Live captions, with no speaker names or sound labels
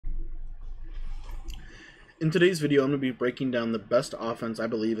In today's video, I'm going to be breaking down the best offense I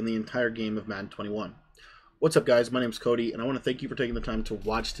believe in the entire game of Madden 21. What's up, guys? My name's Cody, and I want to thank you for taking the time to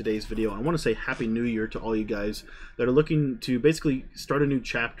watch today's video. I want to say Happy New Year to all you guys that are looking to basically start a new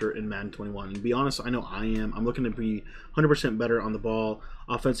chapter in Madden 21. And to be honest, I know I am. I'm looking to be 100% better on the ball,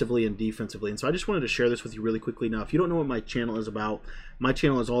 offensively and defensively. And so I just wanted to share this with you really quickly. Now, if you don't know what my channel is about, my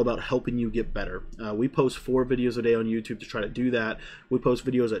channel is all about helping you get better. We post 4 videos a day on YouTube to try to do that. We post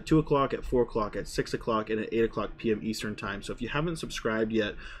videos at 2 o'clock, at 4 o'clock, at 6 o'clock, and at 8 o'clock p.m. Eastern Time. So if you haven't subscribed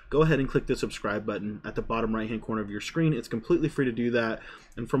yet, go ahead and click the subscribe button at the bottom right-hand corner of your screen. It's completely free to do that.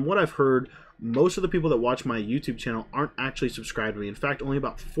 And from what I've heard, most of the people that watch my YouTube channel aren't actually subscribed to me. In fact, only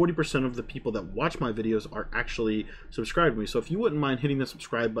about 40% of the people that watch my videos are actually subscribed to me. So if you wouldn't mind hitting the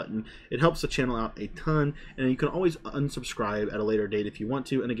subscribe button, it helps the channel out a ton, and you can always unsubscribe at a later date if you want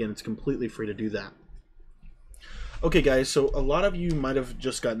to. And again, it's completely free to do that. Okay, guys, so a lot of you might have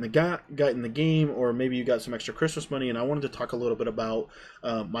just gotten the game, or maybe you got some extra Christmas money, and I wanted to talk a little bit about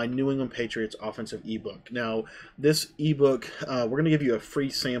my New England Patriots offensive ebook. Now, this ebook, we're going to give you a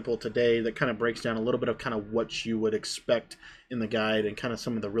free sample today that kind of breaks down a little bit of kind of what you would expect in the guide and kind of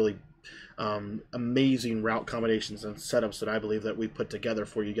some of the really amazing route combinations and setups that I believe that we put together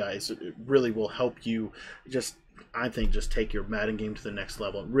for you guys. It really will help you just, I think, just take your Madden game to the next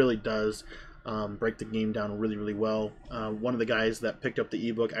level. It really does. Break the game down really well. One of the guys that picked up the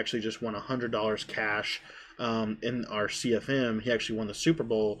ebook actually just won $100 cash in our CFM. He actually won the Super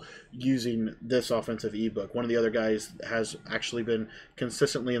Bowl using this offensive ebook. One of the other guys has actually been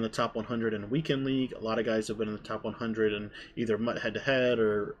consistently in the top 100 in weekend league. A lot of guys have been in the top 100 in either head-to-head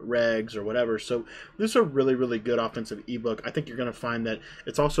or regs or whatever. So this is a really good offensive ebook. I think you're going to find that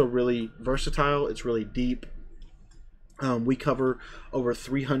it's also really versatile. It's really deep. We cover over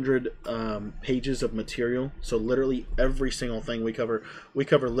 300 pages of material, so literally every single thing we cover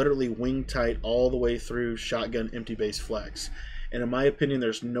literally wing tight all the way through shotgun empty base flex. And in my opinion,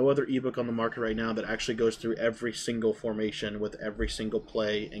 there's no other ebook on the market right now that actually goes through every single formation with every single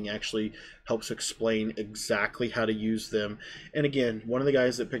play and actually helps explain exactly how to use them. And again, one of the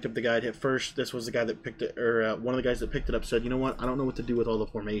guys that picked up the guide at first, this was the guy that picked it, or one of the guys that picked it up said, you know what, I don't know what to do with all the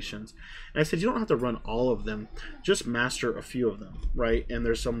formations. And I said, you don't have to run all of them, just master a few of them, right? And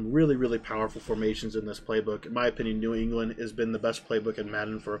there's some really powerful formations in this playbook. In my opinion, New England has been the best playbook in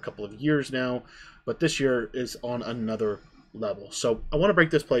Madden for a couple of years now, but this year is on another level. So I want to break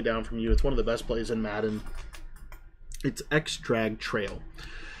this play down from you. It's one of the best plays in Madden. It's X drag trail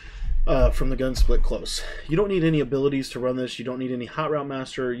from the gun split close. You don't need any abilities to run this. You don't need any hot route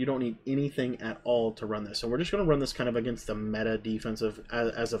master. You don't need anything at all to run this. So we're just going to run this kind of against the meta defensive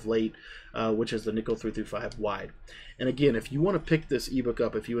as of late, which is the nickel 3-5 wide. And again, if you want to pick this ebook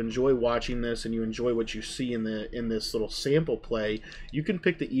up, if you enjoy watching this and you enjoy what you see in this little sample play, you can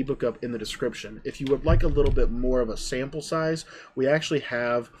pick the ebook up in the description. If you would like a little bit more of a sample size, we actually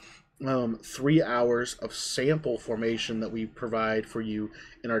have 3 hours of sample formation that we provide for you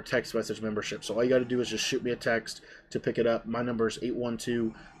in our text message membership. So all you got to do is just shoot me a text to pick it up. My number is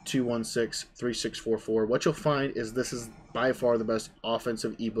 812-216-3644. What you'll find is this is by far the best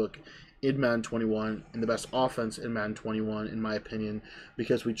offensive ebook in Madden 21 and the best offense in Madden 21 in my opinion,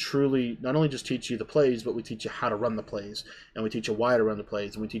 because we truly not only just teach you the plays, but we teach you how to run the plays, and we teach you why to run the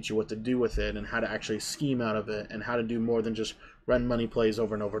plays, and we teach you what to do with it and how to actually scheme out of it and how to do more than just run money plays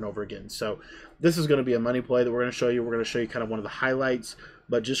over and over and over again. So this is going to be a money play that we're going to show you. We're going to show you kind of one of the highlights,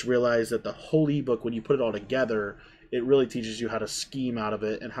 but just realize that the whole ebook, when you put it all together, it really teaches you how to scheme out of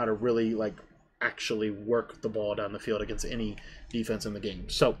it and how to really like actually work the ball down the field against any defense in the game.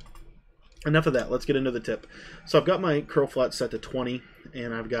 So enough of that. Let's get into the tip. So I've got my curl flat set to 20,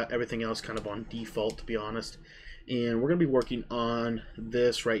 and I've got everything else kind of on default, to be honest. And we're going to be working on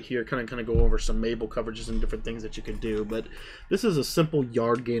this right here, kind of go over some Mabel coverages and different things that you can do. But this is a simple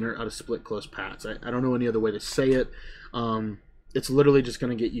yard gainer out of split close pass. I don't know any other way to say it. It's literally just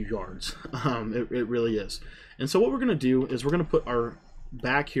going to get you yards. It really is. And so what we're going to do is we're going to put our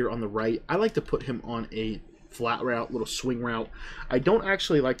back here on the right. I like to put him on a flat route, little swing route. I don't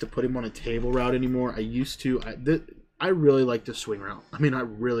actually like to put him on a table route anymore. I used to. I really like the swing route. I mean, I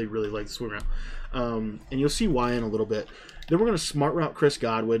really like the swing route. And you'll see why in a little bit. Then we're going to smart route Chris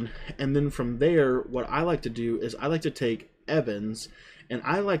Godwin. And then from there, what I like to do is I like to take Evans, and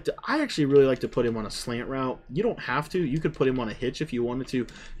I actually really like to put him on a slant route. You don't have to. You could put him on a hitch if you wanted to.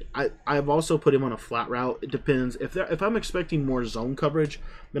 I've also put him on a flat route. It depends. If I'm expecting more zone coverage,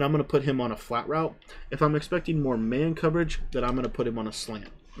 then I'm going to put him on a flat route. If I'm expecting more man coverage, then I'm going to put him on a slant.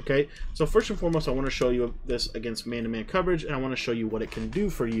 Okay, so first and foremost, I want to show you this against man-to-man coverage, and I want to show you what it can do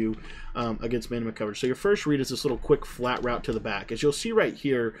for you against man-to-man coverage. So your first read is this little quick flat route to the back. As you'll see right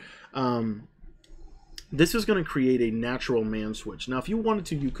here, this is going to create a natural man switch. Now, if you wanted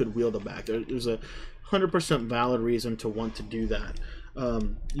to, you could wheel the back. There's a 100% valid reason to want to do that.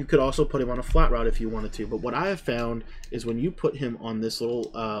 You could also put him on a flat route if you wanted to. But what I have found is when you put him on this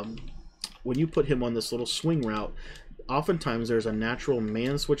little swing route, oftentimes there's a natural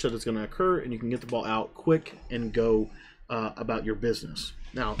man switch that is going to occur, and you can get the ball out quick and go about your business.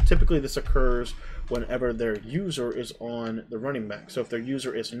 Now, typically this occurs whenever their user is on the running back. So if their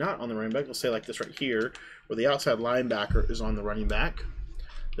user is not on the running back, let's say like this right here, where the outside linebacker is on the running back,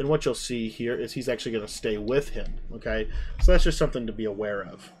 then what you'll see here is he's actually going to stay with him. Okay, so that's just something to be aware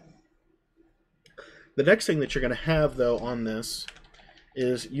of. The next thing that you're going to have, though, on this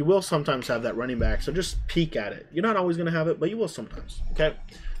is you will sometimes have that running back, so just peek at it. You're not always going to have it, but you will sometimes. Okay,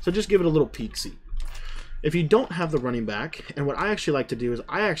 so just give it a little peek-see. If you don't have the running back, and what I actually like to do is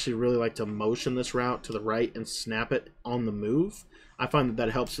I actually really like to motion this route to the right and snap it on the move. I find that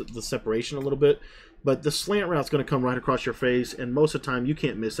helps the separation a little bit. But the slant route is going to come right across your face, and most of the time you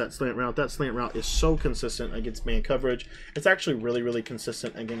can't miss that slant route. That slant route is so consistent against man coverage. It's actually really, really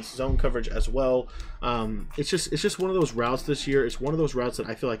consistent against zone coverage as well. It's just one of those routes this year. It's one of those routes that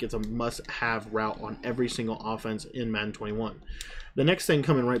I feel like it's a must-have route on every single offense in Madden 21. The next thing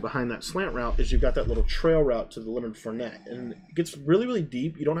coming right behind that slant route is you've got that little trail route to the Leonard Fournette. And it gets really, really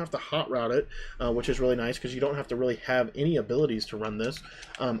deep. You don't have to hot route it, which is really nice because you don't have to really have any abilities to run this.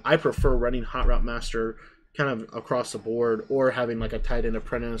 I prefer running Hot Route Master kind of across the board, or having like a tight end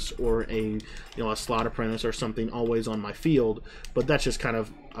apprentice or a slot apprentice or something always on my field, but that's just kind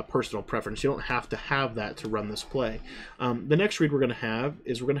of a personal preference. You don't have to have that to run this play. The next read we're going to have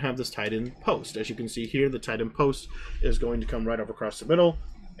is this tight end post. As you can see here, the tight end post is going to come right over across the middle,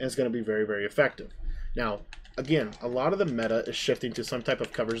 and it's going to be very, very effective. Now, again, a lot of the meta is shifting to some type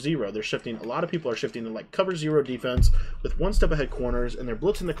of cover zero. A lot of people are shifting to like cover zero defense with one step ahead corners, and they're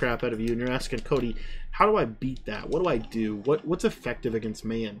blitzing the crap out of you, and you're asking, Cody, how do I beat that? What do I do? What's effective against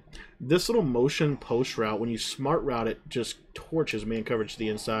man? This little motion post route, when you smart route it, just torches man coverage to the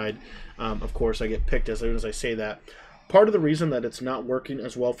inside. Of course, I get picked as soon as I say that. Part of the reason that it's not working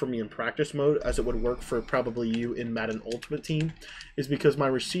as well for me in practice mode as it would work for probably you in Madden Ultimate Team is because my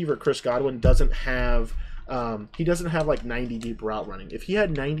receiver, Chris Godwin, doesn't have like 90 deep route running. If he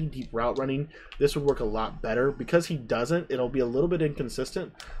had 90 deep route running, this would work a lot better. Because he doesn't, it'll be a little bit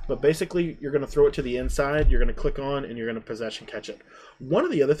inconsistent, but basically you're going to throw it to the inside, you're going to click on, and you're going to possession catch it. One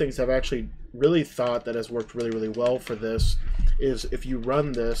of the other things I've actually really thought that has worked really, really well for this is if you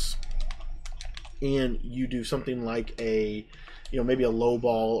run this and you do something like a, maybe a low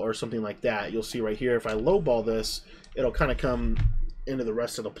ball or something like that. You'll see right here, if I low ball this, it'll kind of come into the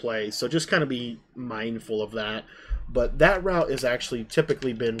rest of the play. So just kind of be mindful of that. But that route has actually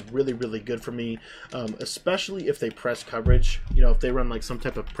typically been really, really good for me, especially if they press coverage. If they run like some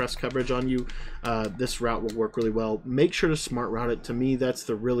type of press coverage on you, this route will work really well. Make sure to smart route it. To me, that's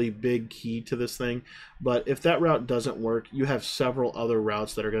the really big key to this thing. But if that route doesn't work, you have several other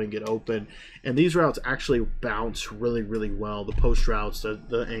routes that are going to get open. And these routes actually bounce really, really well. The post routes,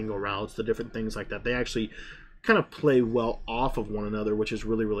 the angle routes, the different things like that. They actually kind of play well off of one another, which is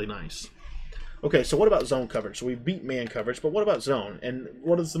really, really nice. Okay, so what about zone coverage? So we beat man coverage, but what about zone? And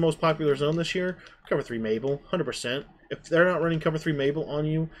what is the most popular zone this year? Cover 3 Mabel, 100%. If they're not running cover 3 Mabel on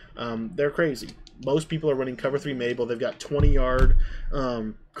you, they're crazy. Most people are running cover 3 Mabel. They've got 20-yard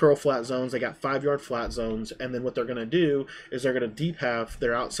curl flat zones. They got 5-yard flat zones. And then what they're going to do is they're going to deep half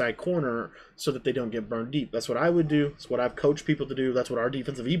their outside corner so that they don't get burned deep. That's what I would do. That's what I've coached people to do. That's what our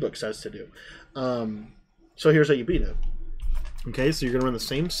defensive ebook says to do. So here's how you beat it. Okay, so you're going to run the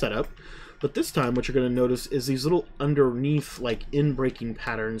same setup. But this time, what you're going to notice is these little underneath, like, in-breaking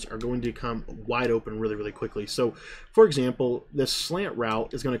patterns are going to come wide open really, really quickly. So, for example, this slant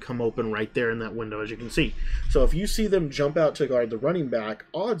route is going to come open right there in that window, as you can see. So if you see them jump out to guard the running back,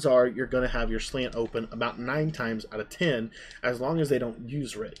 odds are you're going to have your slant open about 9 times out of 10, as long as they don't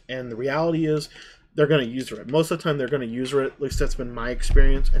user it. And the reality is, they're going to user it. Most of the time, they're going to user it. At least that's been my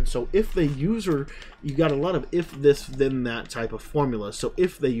experience. And so if they user, you got a lot of if this, then that type of formula. So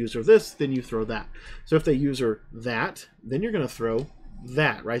if they user this, then you throw that. So if they user that, then you're going to throw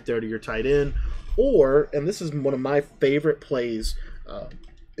that right there to your tight end. Or, and this is one of my favorite plays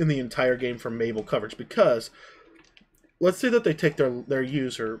in the entire game for Mabel coverage, because let's say that they take their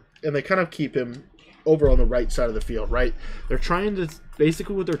user and they kind of keep him over on the right side of the field, right? They're trying to,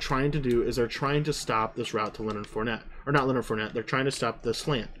 basically what they're trying to do is they're trying to stop this route to Leonard Fournette. Or not Leonard Fournette, they're trying to stop the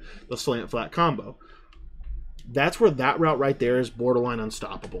slant flat combo. That's where that route right there is borderline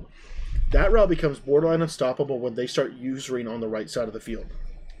unstoppable. That route becomes borderline unstoppable when they start usering on the right side of the field.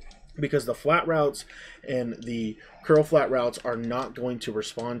 because the flat routes and the curl flat routes are not going to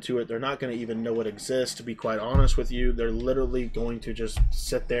respond to it. They're not going to even know it exists, to be quite honest with you. They're literally going to just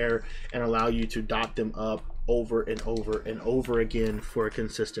sit there and allow you to dot them up over and over and over again for a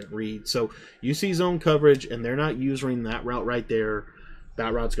consistent read. So you see zone coverage and they're not using that route right there,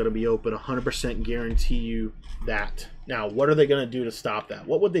 that route's going to be open. 100% guarantee you that. Now, what are they going to do to stop that?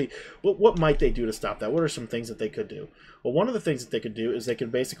 What might they do to stop that? What are some things that they could do? Well, one of the things that they could do is they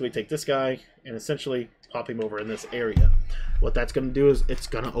could basically take this guy and essentially pop him over in this area. What that's going to do is it's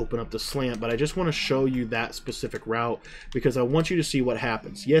going to open up the slant, but I just want to show you that specific route because I want you to see what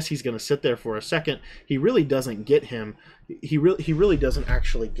happens. Yes, he's going to sit there for a second. He really doesn't get him. He really doesn't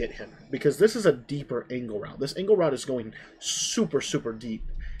actually get him because this is a deeper angle route. This angle route is going super, super deep.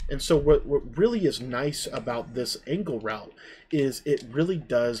 And so what really is nice about this angle route is it really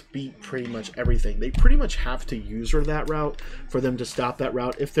does beat pretty much everything. They pretty much have to user that route for them to stop that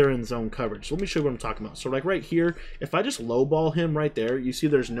route if they're in zone coverage. So let me show you what I'm talking about. So like right here, if I just low ball him right there, you see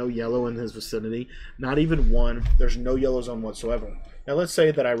there's no yellow in his vicinity, not even one. There's no yellow zone whatsoever. Now let's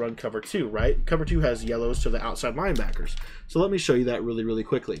say that I run cover 2, right? Cover 2 has yellows to the outside linebackers. So let me show you that really, really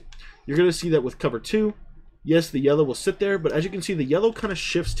quickly. You're going to see that with cover 2, yes, the yellow will sit there, but as you can see, the yellow kind of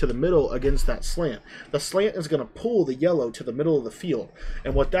shifts to the middle against that slant. The slant is going to pull the yellow to the middle of the field.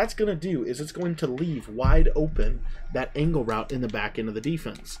 And what that's going to do is it's going to leave wide open that angle route in the back end of the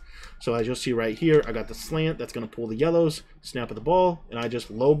defense. So as you'll see right here, I got the slant that's going to pull the yellows, snap of the ball, and I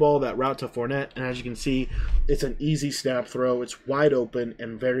just low ball that route to Fournette. And as you can see, it's an easy snap throw. It's wide open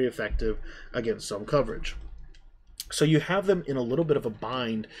and very effective against zone coverage. So you have them in a little bit of a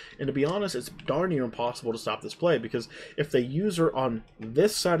bind, and to be honest, it's darn near impossible to stop this play because if they user on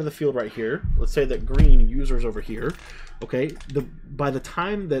this side of the field right here, let's say that green users over here, okay, by the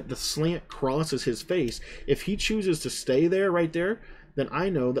time that the slant crosses his face, if he chooses to stay there right there, then I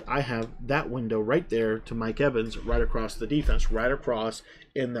know that I have that window right there to Mike Evans right across the defense, right across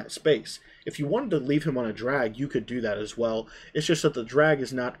in that space. If you wanted to leave him on a drag, you could do that as well. It's just that the drag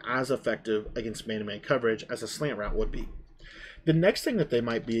is not as effective against man-to-man coverage as a slant route would be. The next thing that they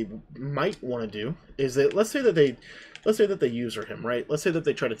might want to do is that let's say that they user him, right? Let's say that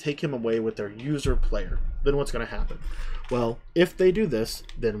they try to take him away with their user player. Then what's going to happen? Well, if they do this,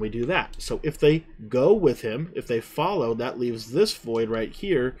 then we do that. So if they go with him, if they follow, that leaves this void right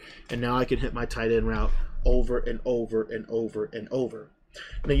here, and now I can hit my tight end route over and over and over and over.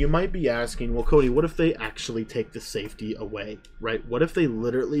 Now you might be asking, well, Cody, what if they actually take the safety away, right? What if they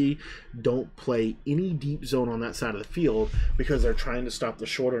literally don't play any deep zone on that side of the field because they're trying to stop the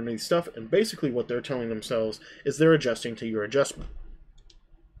short underneath stuff, and basically what they're telling themselves is they're adjusting to your adjustment?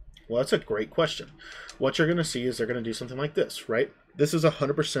 Well, that's a great question. What you're going to see is they're going to do something like this, right? This is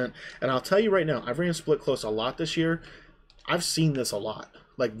 100%, and I'll tell you right now, I've ran split close a lot this year. I've seen this a lot.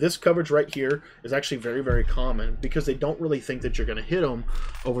 Like this coverage right here is actually very, very common because they don't really think that you're going to hit them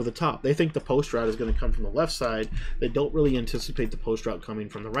over the top. They think the post route is going to come from the left side. They don't really anticipate the post route coming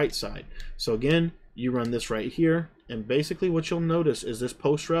from the right side. So again, you run this right here, and basically what you'll notice is this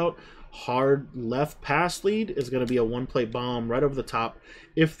post route hard left pass lead is going to be a one-play bomb right over the top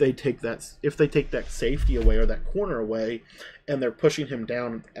if they take that safety away or that corner away, and they're pushing him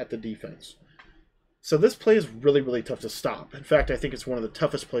down at the defense. So this play is really, really tough to stop. In fact, I think it's one of the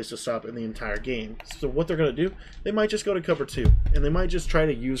toughest plays to stop in the entire game. So what they're going to do, they might just go to cover 2, and they might just try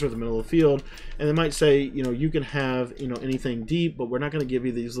to user the middle of the field, and they might say, you know, you can have, you know, anything deep, but we're not going to give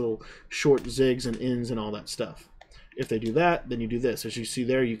you these little short zigs and ends and all that stuff. If they do that, then you do this. As you see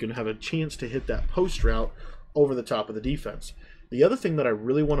there, you can have a chance to hit that post route over the top of the defense. The other thing that I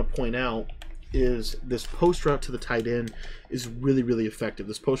really want to point out is this post route to the tight end is really, really effective.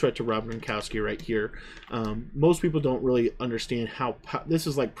 This post route to Rob Gronkowski right here. Most people don't really understand how this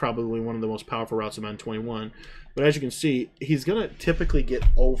is like probably one of the most powerful routes in Madden 21. But as you can see, he's going to typically get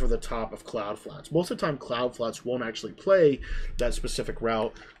over the top of cloud flats. Most of the time, cloud flats won't actually play that specific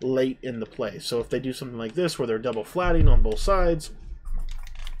route late in the play. So if they do something like this where they're double flatting on both sides,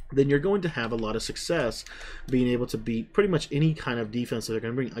 then you're going to have a lot of success being able to beat pretty much any kind of defense that they're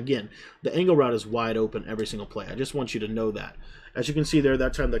going to bring. Again, the angle route is wide open every single play. I just want you to know that. As you can see there,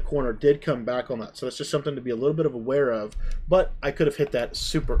 that time the corner did come back on that. So that's just something to be a little bit of aware of. But I could have hit that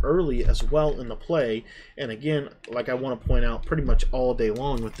super early as well in the play. And again, like I want to point out pretty much all day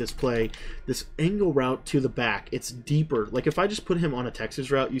long with this play, this angle route to the back, it's deeper. Like if I just put him on a Texas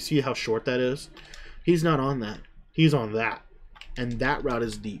route, you see how short that is? He's not on that. He's on that. And that route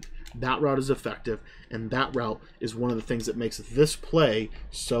is deep. That route is effective, and that route is one of the things that makes this play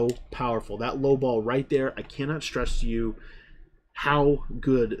so powerful. That low ball right there, I cannot stress to you how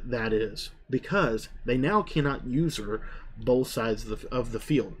good that is because they now cannot user both sides of the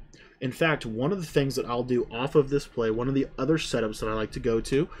field. In fact, one of the things that I'll do off of this play, one of the other setups that I like to go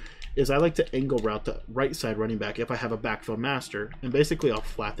to, is I like to angle route the right side running back if I have a backfield master. And basically I'll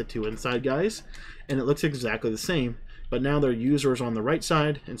flat the two inside guys, and it looks exactly the same. But now their users on the right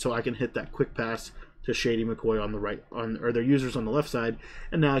side, and so I can hit that quick pass to Shady McCoy on the right, or their users on the left side,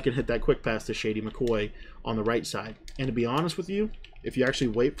 and now I can hit that quick pass to Shady McCoy on the right side. And to be honest with you, if you actually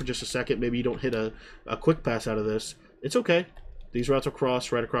wait for just a second, maybe you don't hit a quick pass out of this, it's okay. These routes will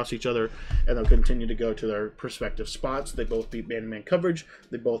cross right across each other, and they'll continue to go to their respective spots. They both beat man-to-man coverage.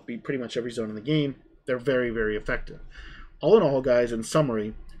 They both beat pretty much every zone in the game. They're very, very effective. All in all, guys, in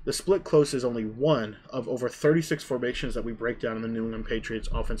summary, the split close is only one of over 36 formations that we break down in the New England Patriots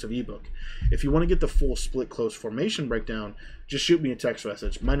offensive ebook. If you want to get the full split close formation breakdown, just shoot me a text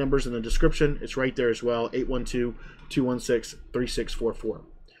message. My number's in the description. It's right there as well, 812-216-3644.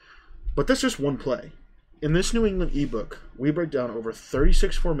 But that's just one play. In this New England ebook, we break down over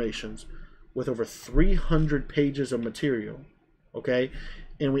 36 formations with over 300 pages of material, okay?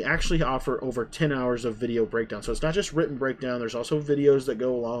 And we actually offer over 10 hours of video breakdown. So it's not just written breakdown. There's also videos that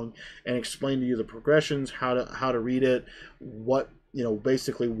go along and explain to you the progressions, how to read it, what,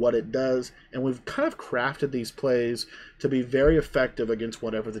 basically what it does. And we've kind of crafted these plays to be very effective against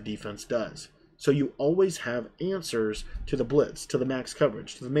whatever the defense does. So you always have answers to the blitz, to the max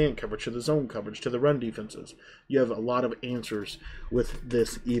coverage, to the man coverage, to the zone coverage, to the run defenses. You have a lot of answers with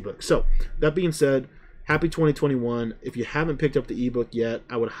this ebook. So that being said, happy 2021. If you haven't picked up the ebook yet,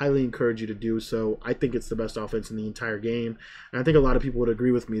 I would highly encourage you to do so. I think it's the best offense in the entire game. And I think a lot of people would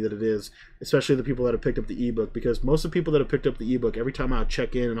agree with me that it is, especially the people that have picked up the ebook, because most of the people that have picked up the ebook, every time I'll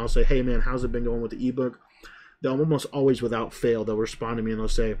check in and I'll say, hey man, how's it been going with the ebook? They'll almost always without fail, they'll respond to me and they'll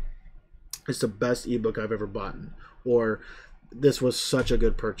say, it's the best ebook I've ever bought, or this was such a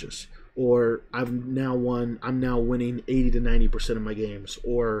good purchase, or I'm now winning 80 to 90% of my games,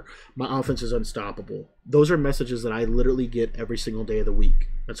 or my offense is unstoppable. Those are messages that I literally get every single day of the week.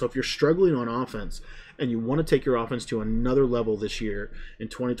 And so if you're struggling on offense and you want to take your offense to another level this year in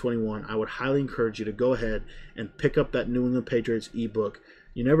 2021, I would highly encourage you to go ahead and pick up that New England Patriots ebook.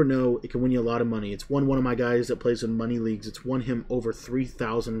 You never know, it can win you a lot of money. It's won one of my guys that plays in money leagues. It's won him over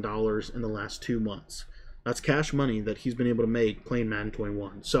 $3,000 in the last 2 months. That's cash money that he's been able to make playing Madden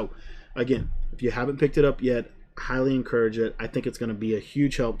 21. So, again, if you haven't picked it up yet, highly encourage it. I think it's going to be a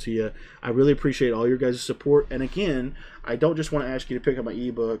huge help to you. I really appreciate all your guys' support. And again, I don't just want to ask you to pick up my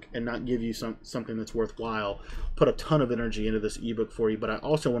ebook and not give you something that's worthwhile. Put a ton of energy into this ebook for you, but I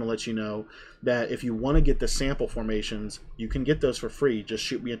also want to let you know that if you want to get the sample formations, you can get those for free. Just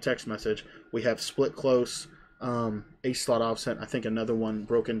shoot me a text message. We have split close, ace slot offset, I think another one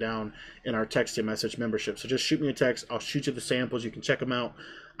broken down in our text and message membership. So just shoot me a text. I'll shoot you the samples. You can check them out.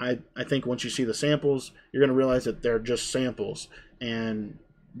 I think once you see the samples, you're going to realize that they're just samples, and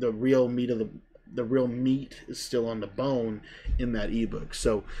the real meat is still on the bone in that ebook.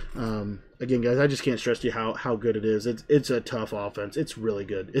 So again, guys, I just can't stress to you how good it is. It's a tough offense. It's really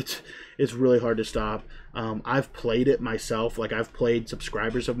good. It's really hard to stop. I've played it myself. Like, I've played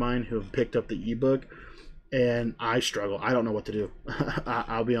subscribers of mine who have picked up the ebook, and I struggle. I don't know what to do.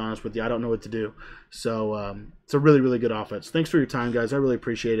 I'll be honest with you. I don't know what to do. So it's a really, really good offense. Thanks for your time, guys. I really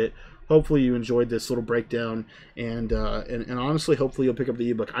appreciate it. Hopefully you enjoyed this little breakdown, and honestly, hopefully you'll pick up the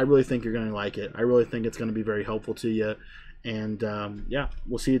ebook. I really think you're going to like it. I really think it's going to be very helpful to you. And yeah,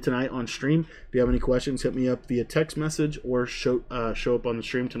 we'll see you tonight on stream. If you have any questions, hit me up via text message or show up on the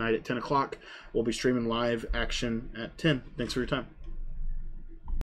stream tonight at 10 o'clock. We'll be streaming live action at 10. Thanks for your time.